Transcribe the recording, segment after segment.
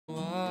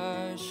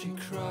she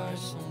cries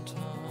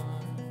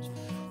sometimes,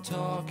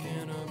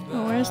 talking about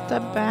Oh, where's the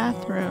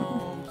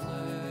bathroom?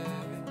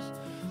 place,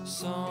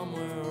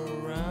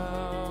 somewhere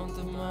around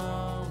the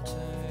mountains.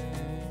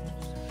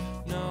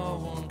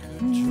 No one could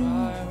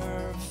try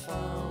her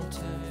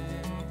fountain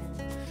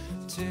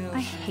till I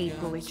hate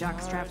bully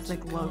jockstraps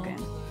like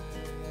Logan.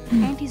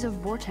 And he's a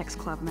Vortex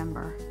Club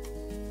member.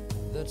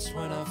 that's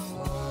when I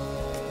fly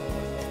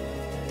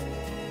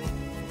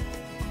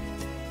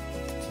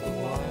to the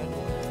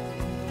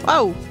wildland,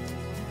 Whoa!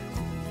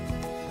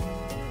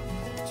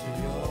 to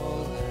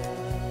your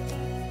land.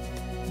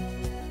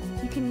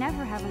 You can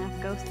never have enough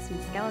ghosts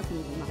and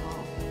skeletons in the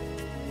hall.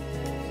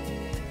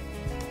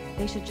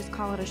 They should just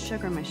call it a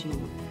sugar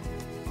machine.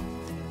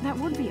 That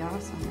would be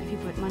awesome if you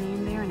put money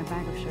in there and a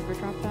bag of sugar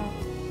dropped out.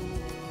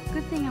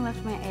 Good thing I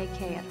left my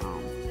AK at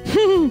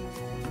home.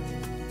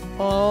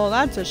 Oh,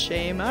 that's a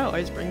shame. I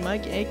always bring my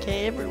AK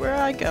everywhere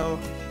I go.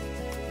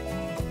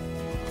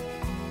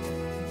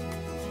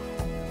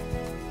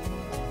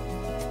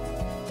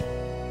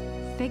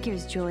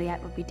 Figures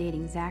Juliet would be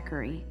dating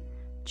Zachary.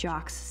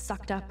 Jocks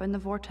sucked up in the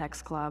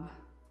Vortex Club.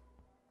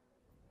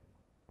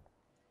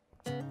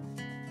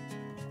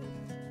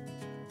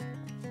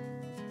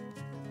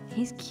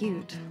 He's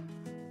cute.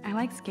 I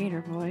like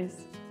skater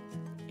boys.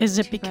 Is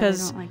it Too bad they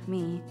because don't like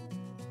me.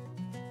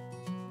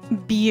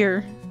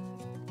 beer?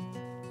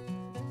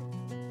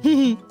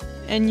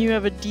 And you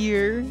have a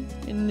deer,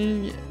 and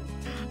then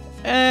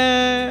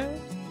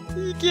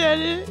you get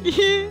it?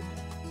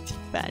 It's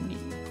funny.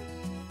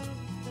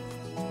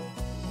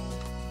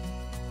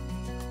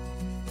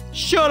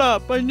 Shut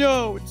up! I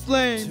know it's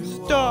lame. To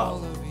Stop.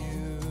 all of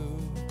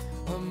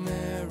you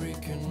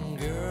American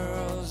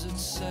girls,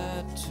 it's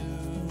sad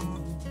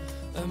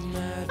to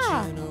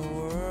imagine a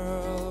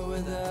world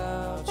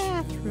without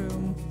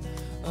Bathroom. you.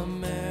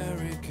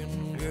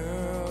 American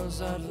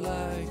girls, I'd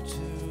like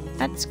to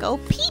Let's go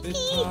pee be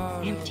pee.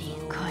 part of Empty.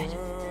 the Good.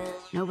 world.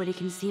 Nobody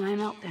can see my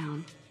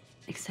meltdown.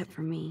 Except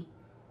for me.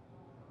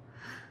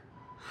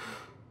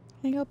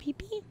 Can I go pee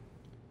pee?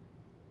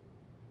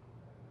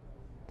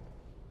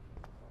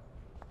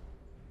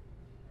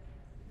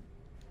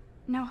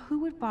 Now who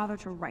would bother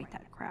to write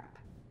that crap?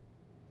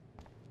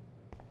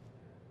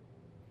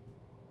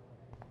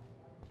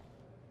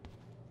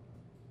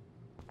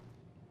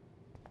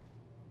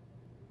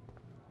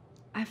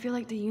 I feel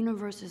like the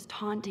universe is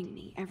taunting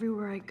me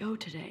everywhere I go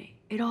today.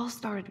 It all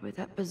started with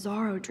that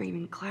bizarro dream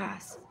in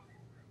class.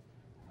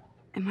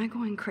 Am I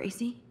going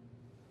crazy?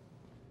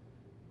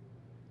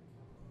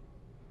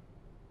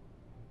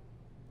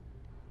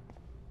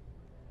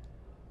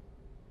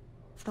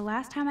 The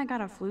last time I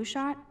got a flu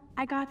shot,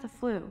 I got the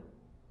flu.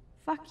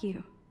 Fuck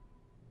you.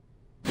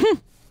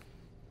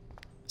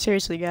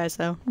 Seriously, guys,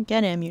 though,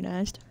 get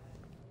immunized.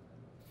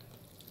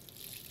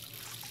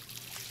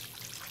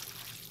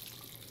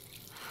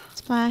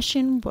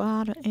 Splashing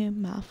water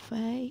in my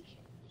face.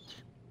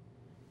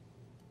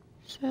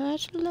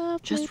 Such a lovely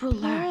Just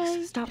relax.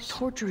 place. Stop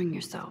torturing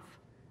yourself.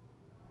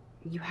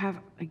 You have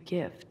a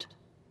gift.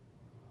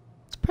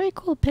 It's a pretty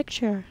cool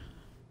picture.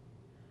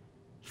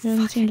 She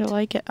doesn't Fuck seem to it.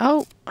 like it.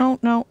 Oh, oh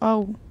no,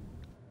 oh.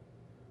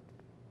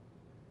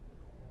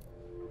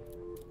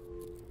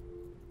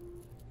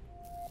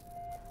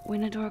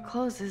 When a door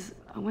closes,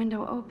 a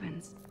window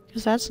opens.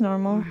 Because that's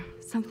normal. Or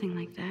something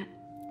like that.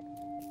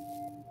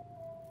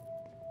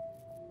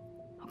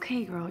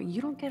 Okay, girl,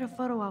 you don't get a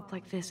photo op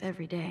like this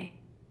every day.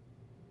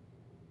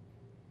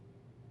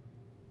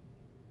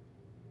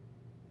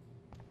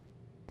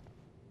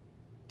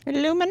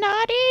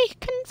 Illuminati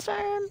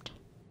confirmed.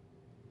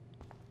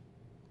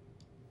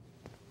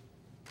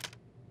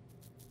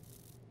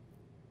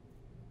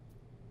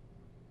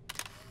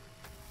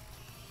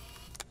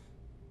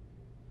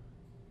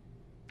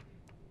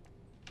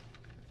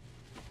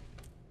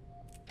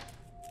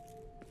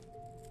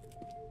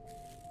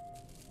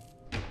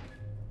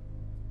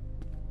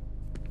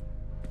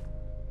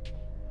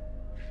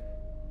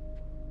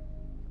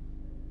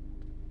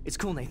 It's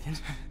cool, Nathan.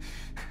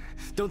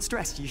 Don't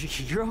stress.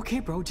 You're okay,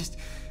 bro. Just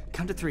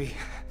count to 3.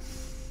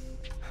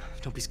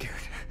 Don't be scared.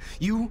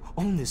 You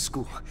own this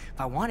school.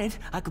 If I wanted,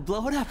 I could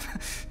blow it up.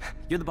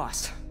 You're the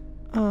boss.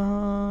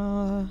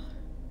 So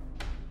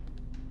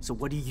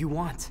what do you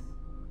want?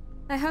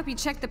 I hope you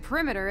check the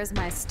perimeter, as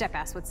my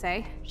step-ass would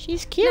say.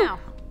 She's cute. Now,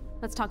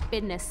 let's talk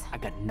business. I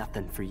got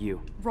nothing for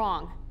you.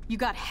 Wrong. You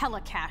got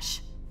hella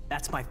cash.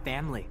 That's my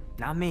family,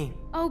 not me.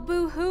 Oh,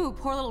 boo-hoo,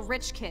 poor little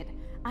rich kid.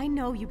 I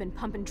know you've been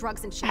pumping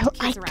drugs and shit I to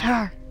kids like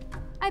around. her.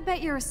 I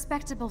bet your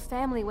respectable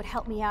family would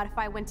help me out if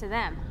I went to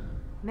them.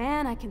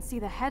 Man, I can see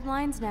the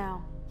headlines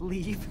now.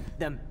 Leave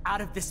them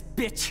out of this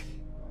bitch.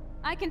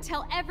 I can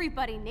tell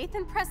everybody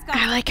Nathan Prescott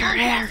I like her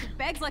hair.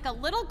 begs like a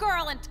little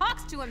girl and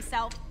talks to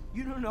himself.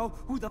 You don't know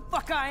who the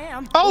fuck I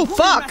am. Oh, or who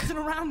fuck. You're messing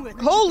around with.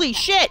 Holy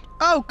shit!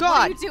 Oh What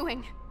god! are you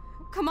doing?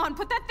 Come on,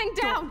 put that thing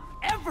down.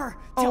 Don't ever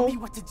tell Oh. me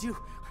what to do.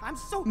 I'm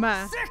so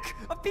My sick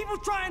of people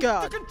trying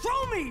God. to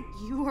control me.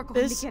 You are going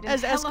This to get in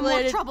has hella more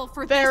escalated trouble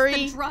for very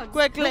this than drugs.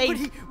 quickly.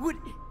 Nobody would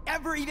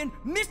ever even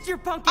miss your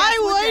punk ass.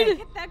 I would.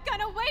 Get that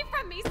gun away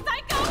from me,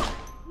 psycho!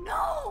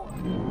 No!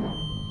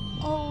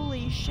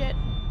 shit.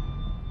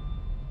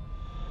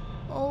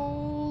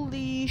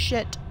 Holy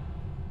shit.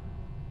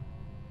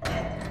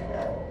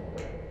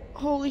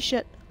 Holy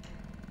shit.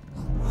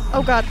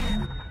 Oh god.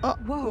 Oh,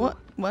 Whoa. what?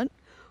 What?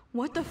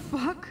 What the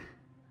fuck?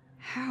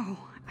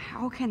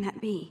 How can that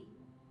be?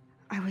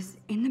 I was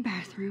in the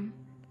bathroom.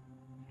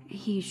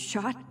 He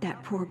shot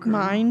that poor girl.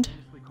 Mind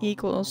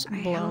equals I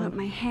held up blown.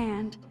 my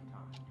hand.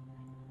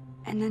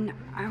 And then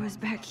I was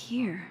back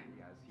here.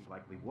 He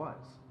likely was.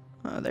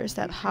 Oh, there's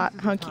that hot,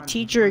 hunky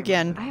teacher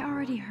again. I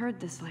already heard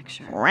this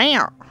lecture.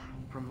 Wow.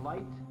 From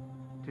light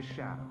to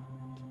shadow.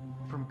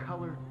 From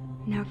color.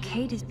 Now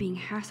Kate is being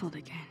hassled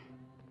again.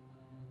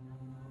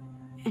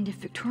 And if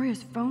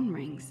Victoria's phone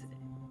rings,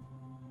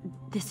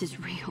 this is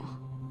real.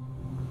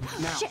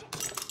 Now,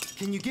 Shit.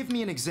 can you give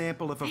me an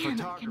example of a Man, I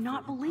photographer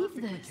cannot who believe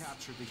perfectly this.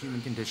 captured the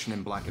human condition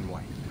in black and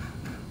white?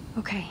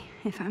 Okay,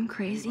 if I'm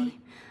crazy,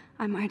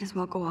 I might as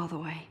well go all the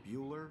way.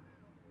 Bueller?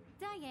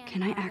 Diane.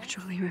 Can I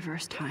actually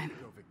reverse time?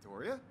 Go,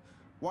 Victoria.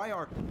 Why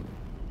are...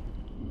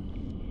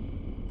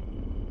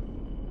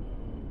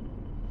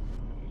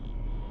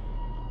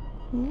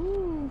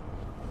 Ooh.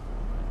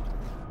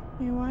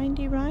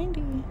 Rewindy,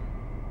 windy.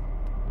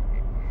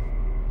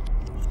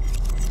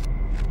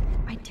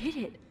 I did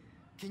it.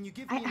 Can you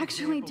give I me an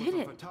actually example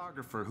did of a it.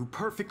 photographer who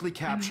perfectly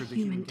captured the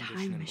human human condition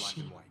time in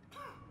machine. black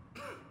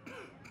and white?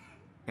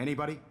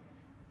 Anybody?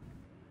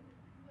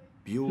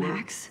 Bueller?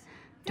 Max,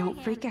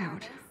 don't freak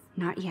out.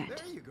 Not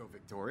yet. There you go,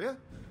 Victoria.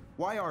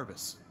 Why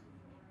Arbus?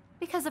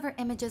 Because of her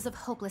images of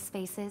hopeless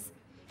faces.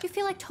 You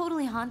feel like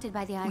totally haunted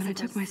by the eyes When I of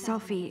took my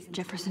selfie,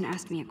 Jefferson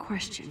asked me a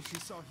question. She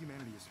saw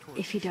humanity as tortured.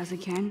 If he does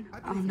again,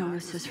 I'll know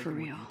this is for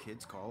real. What you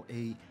kids call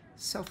a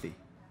selfie.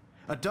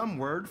 A dumb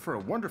word for a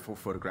wonderful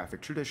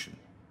photographic tradition.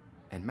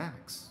 And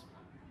Max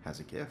has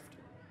a gift.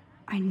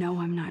 I know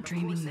I'm not Of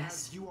dreaming course,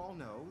 this. as you all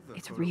know, the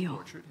It's photo real.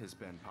 portrait has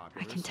been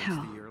popular I can since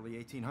tell. the early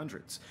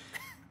 1800s.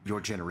 Your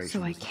generation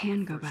So I was the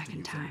can go first back to in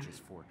use time.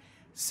 images for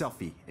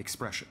selfie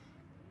expression.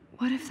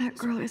 What if that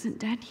girl isn't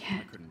dead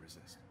yet? Couldn't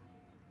resist.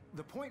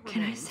 The point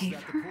Can I remains save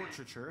that her? the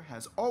portraiture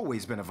has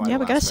always been a vital Yeah,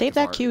 we gotta aspect save of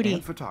that art cutie.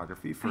 and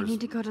photography for I as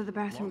need to go to the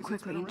bathroom long as it's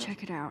quickly been and around.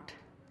 check it out.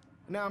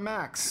 Now,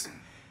 Max,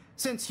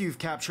 since you've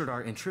captured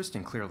our interest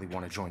and clearly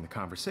want to join the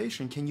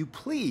conversation, can you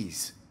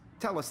please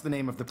tell us the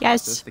name of the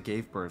Yes. process that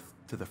gave birth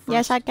to the first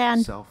Yes, I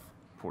can.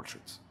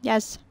 self-portraits?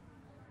 Yes.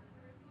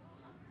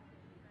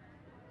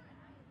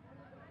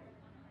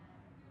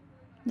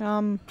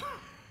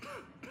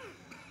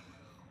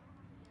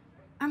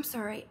 I'm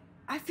sorry.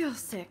 I feel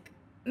sick.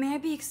 May I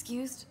be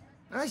excused?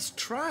 Nice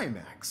try,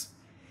 Max.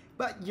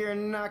 But you're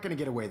not going to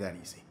get away that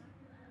easy.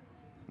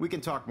 We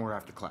can talk more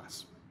after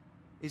class.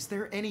 Is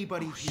there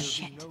anybody here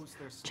Shit. who knows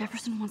their stuff?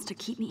 Jefferson wants to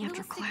keep me after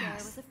Louis Daguerre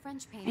class. was a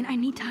French painter And I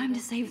need who time to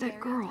created save that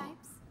girl.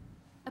 daguerreotypes.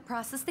 A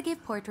process that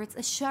gave portraits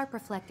a sharp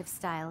reflective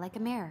style like a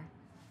mirror.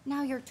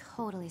 Now you're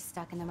totally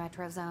stuck in the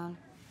retro zone.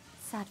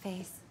 Sad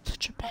face.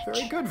 Such a bitch.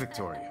 Very good,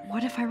 Victoria.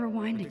 What if I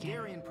rewind The again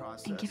Daguerrean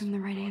process and give him the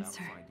right brought out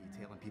answer? fine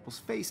detail in people's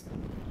face.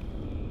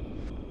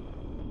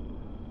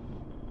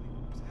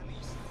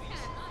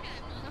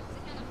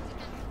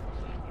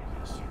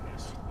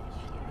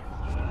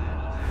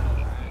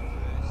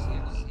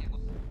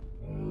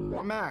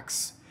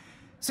 Max,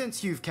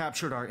 since you've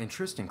captured our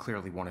interest and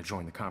clearly want to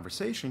join the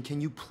conversation, can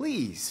you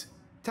please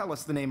tell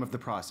us the name of the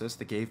process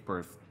that gave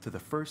birth to the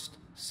first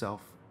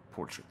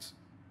self-portraits?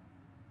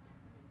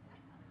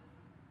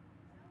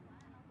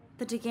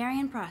 The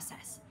Daguerrean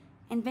process,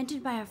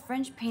 invented by a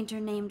French painter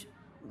named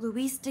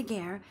Louis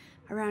Daguerre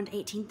around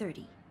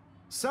 1830.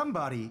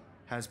 Somebody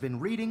has been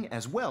reading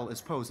as well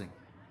as posing.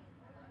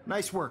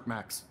 Nice work,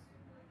 Max.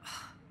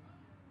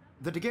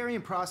 The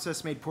Daguerrean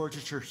process made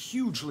portraiture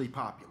hugely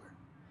popular.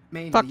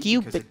 Mainly Fuck you,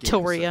 because it gave the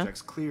Victoria.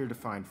 subjects clear,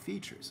 defined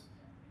features.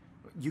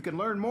 You can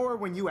learn more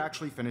when you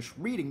actually finish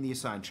reading the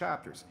assigned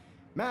chapters.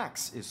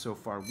 Max is so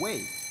far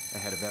way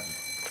ahead of everyone.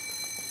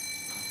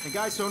 And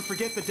guys, don't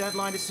forget the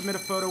deadline to submit a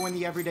photo in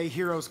the Everyday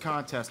Heroes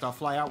contest. I'll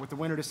fly out with the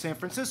winner to San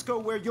Francisco,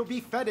 where you'll be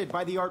feted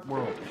by the art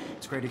world.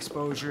 It's great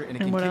exposure, and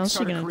it And can what else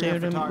are you kickstart a gonna career do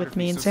in to- with photography.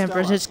 me in So San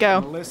Stella Francisco?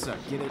 and Melissa,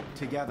 get it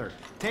together.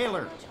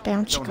 Taylor,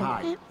 Bounce don't go-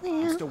 hide.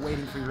 I'm still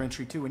waiting for your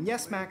entry too. And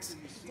yes, Max,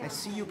 I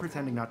see you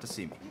pretending not to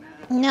see me.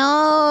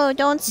 No,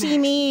 don't see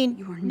Max, me.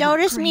 you are not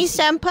Notice me, crazy.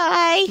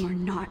 senpai. You're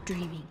not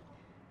dreaming.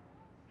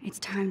 It's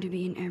time to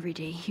be an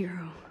everyday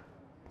hero.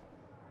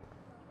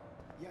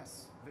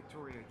 Yes,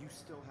 Victoria, you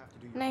still have to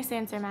do your Nice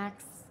answer,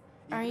 Max.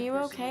 Are you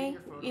okay?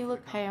 You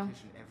look pale.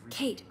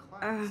 Kate,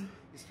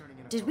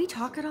 did we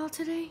talk at all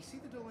today?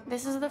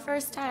 This is the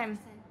first time.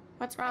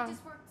 What's wrong?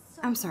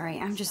 I'm sorry,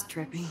 I'm just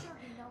dripping.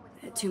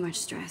 Too much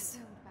stress.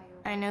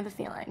 I know the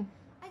feeling.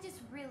 I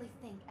just really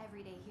think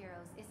Everyday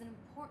Heroes is an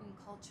important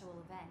cultural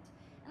event,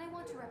 and I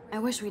want to represent. I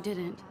wish we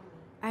didn't.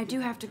 I do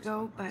have to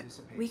go, but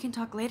we can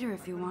talk later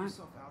if you want.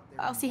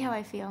 I'll see how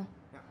I feel.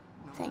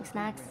 Thanks,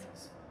 Max.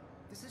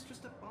 This is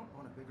just a bump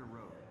on a bigger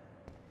road.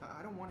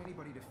 I don't want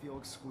anybody to feel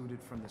excluded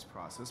from this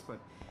process, but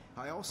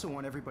I also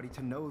want everybody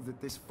to know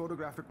that this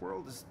photographic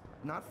world is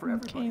not for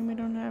everybody. Okay, we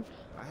don't have.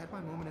 I had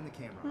my moment in the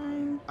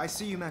camera. I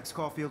see you, Max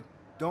Caulfield.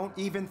 Don't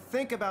even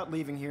think about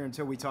leaving here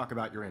until we talk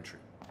about your entry.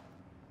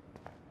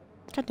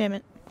 God damn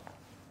it.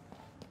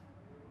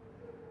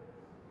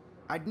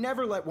 I'd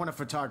never let one of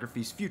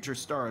photography's future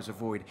stars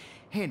avoid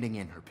handing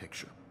in her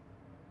picture.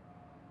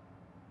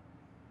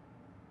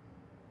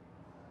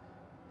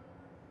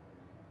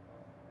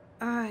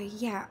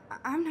 Yeah,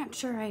 I'm not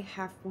sure I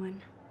have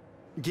one.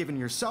 Given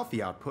your selfie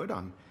output,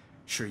 I'm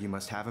sure you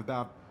must have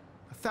about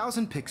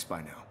 1,000 pics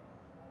by now.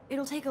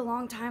 It'll take a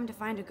long time to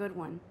find a good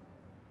one.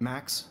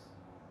 Max,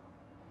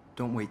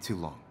 don't wait too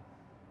long.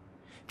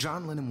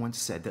 John Lennon once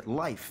said that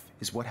life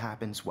is what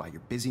happens while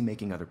you're busy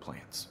making other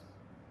plans.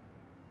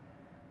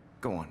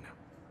 Go on now.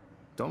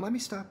 Don't let me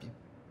stop you.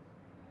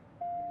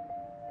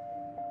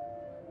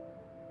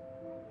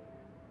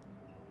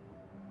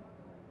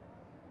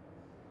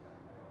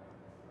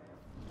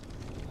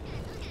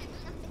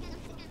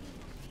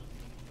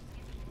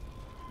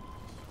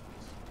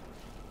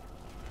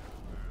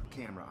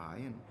 Camera eye,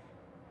 and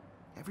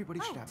everybody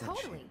should have that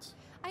chance.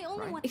 I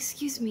only Right? want.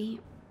 Excuse me,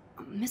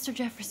 Mr.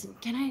 Jefferson,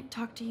 can I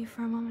talk to you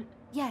for a moment?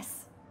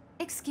 Yes.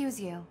 Excuse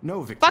you.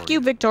 No, Victoria. Fuck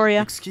you,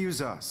 Victoria.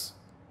 Excuse us.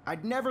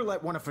 I'd never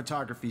let one of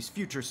photography's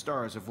future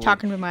stars avoid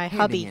Talking to my handing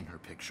hubby. in her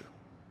picture.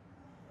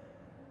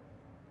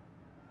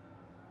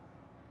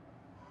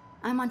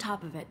 I'm on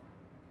top of it.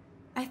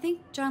 I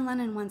think John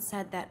Lennon once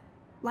said that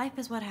life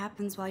is what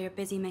happens while you're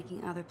busy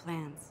making other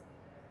plans.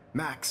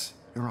 Max,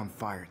 you're on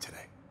fire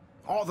today.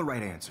 All the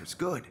right answers.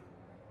 Good.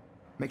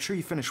 Make sure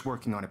you finish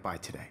working on it by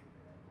today.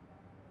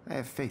 I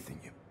have faith in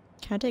you.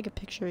 Can I take a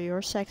picture of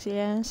your sexy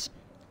ass?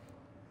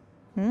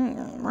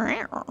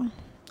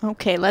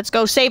 Okay, let's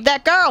go save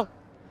that girl!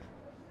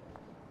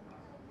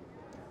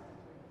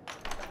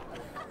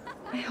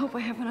 I hope I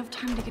have enough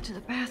time to get to the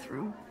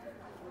bathroom.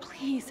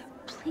 Please,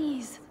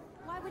 please.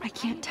 I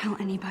can't tell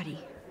anybody.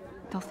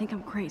 They'll think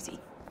I'm crazy.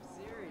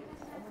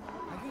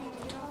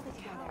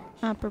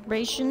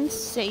 Operation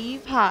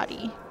Save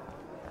Hottie.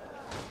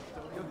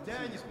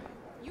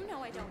 You know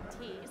I don't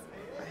tease.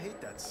 I hate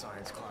that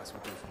science class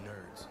with those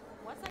nerds.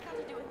 What's that got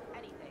to do with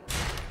anything?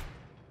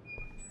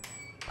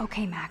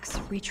 Okay, Max,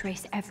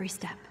 retrace every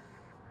step.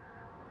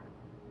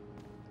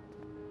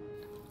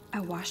 I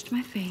washed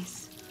my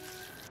face.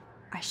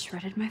 I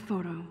shredded my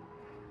photo.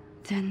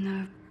 Then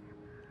the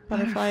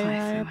Butterfly eye flew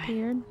in,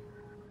 appeared.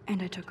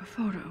 and I took a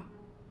photo.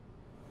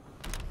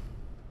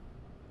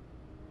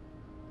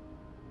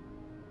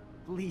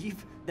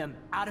 Leave them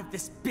out of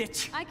this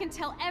bitch. I can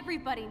tell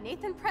everybody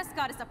Nathan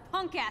Prescott is a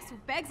punk ass who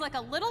begs like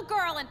a little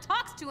girl and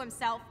talks to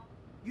himself.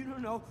 You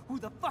don't know who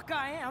the fuck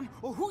I am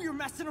or who you're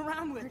messing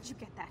around with. Where'd you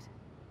get that?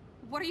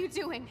 What are you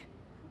doing?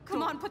 Come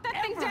Don't on, put that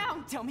thing ever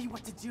down! Tell me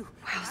what to do.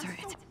 Wowzer,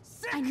 I'm so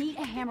sick I need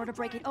a of hammer to people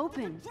break it trying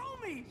to open. control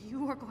me.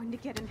 You are going to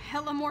get in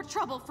hella more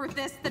trouble for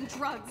this than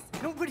drugs.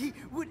 Nobody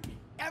would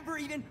ever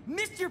even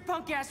miss your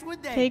punk ass,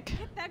 would they? Take.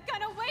 Get that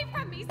gun away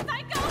from me,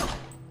 psycho!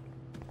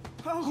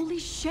 Oh, Holy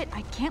shit,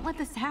 I can't let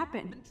this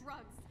happen. Drugs.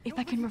 If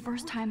I can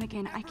reverse time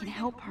again, I can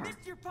help her. miss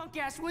your punk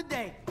ass, would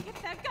they? Get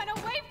that gun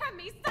away from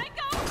me,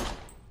 psycho!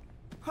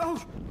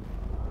 Oh.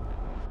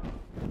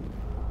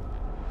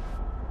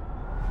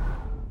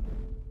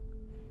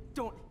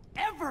 Don't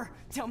ever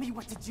tell me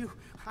what to do.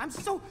 I'm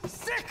so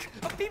sick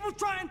of people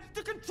trying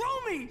to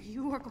control me.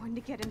 You are going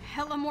to get in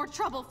hella more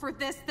trouble for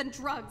this than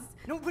drugs.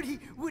 Nobody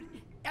would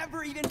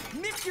ever even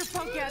miss your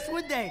punk ass,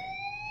 would they?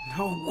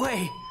 No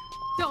way.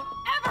 Don't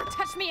ever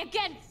touch me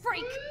again,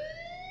 freak!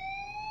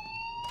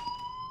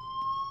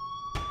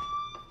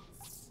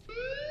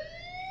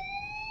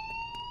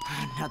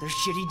 Another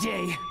shitty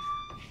day.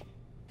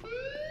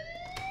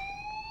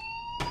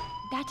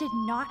 That did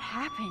not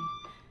happen.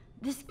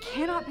 This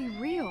cannot be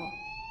real.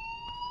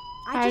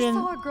 I I just didn't-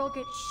 saw a girl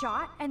get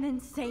shot and then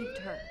saved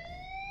her.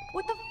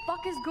 What the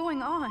fuck is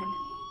going on?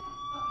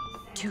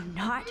 Do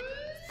not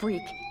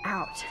freak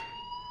out.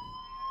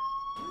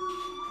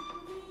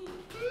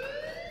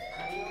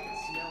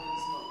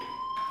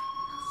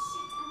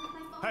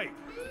 Hey,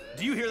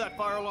 do you hear that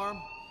fire alarm?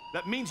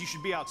 That means you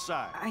should be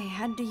outside. I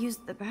had to use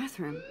the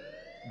bathroom.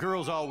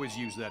 Girls always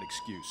use that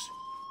excuse.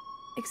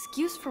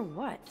 Excuse for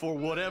what? For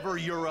whatever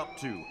you're up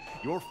to,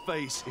 your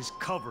face is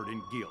covered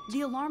in guilt.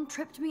 The alarm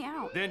tripped me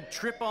out. Then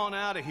trip on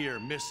out of here,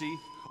 Missy.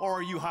 Or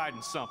are you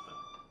hiding something?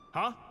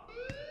 Huh?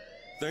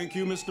 Thank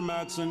you, Mr.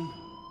 Madsen.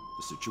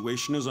 The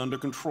situation is under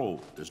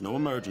control. There's no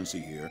emergency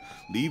here.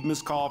 Leave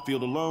Miss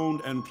Caulfield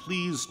alone, and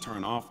please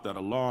turn off that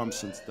alarm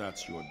since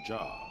that's your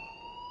job.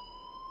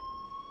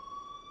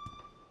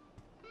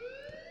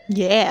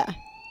 Yeah.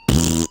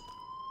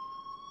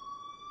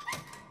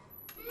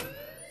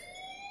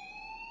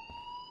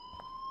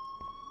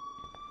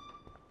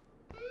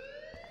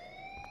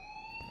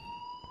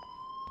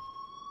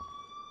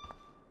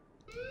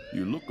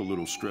 You look a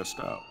little stressed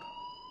out.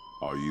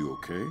 Are you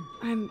okay?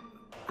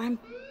 I'm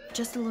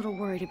just a little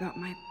worried about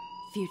my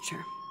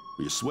future.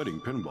 You're sweating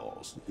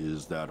pinballs.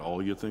 Is that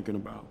all you're thinking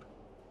about?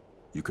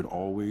 You can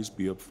always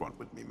be upfront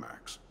with me,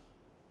 Max.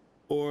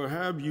 Or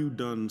have you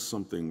done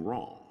something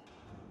wrong?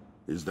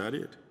 Is that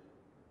it?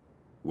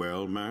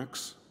 Well,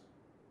 Max,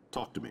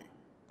 talk to me.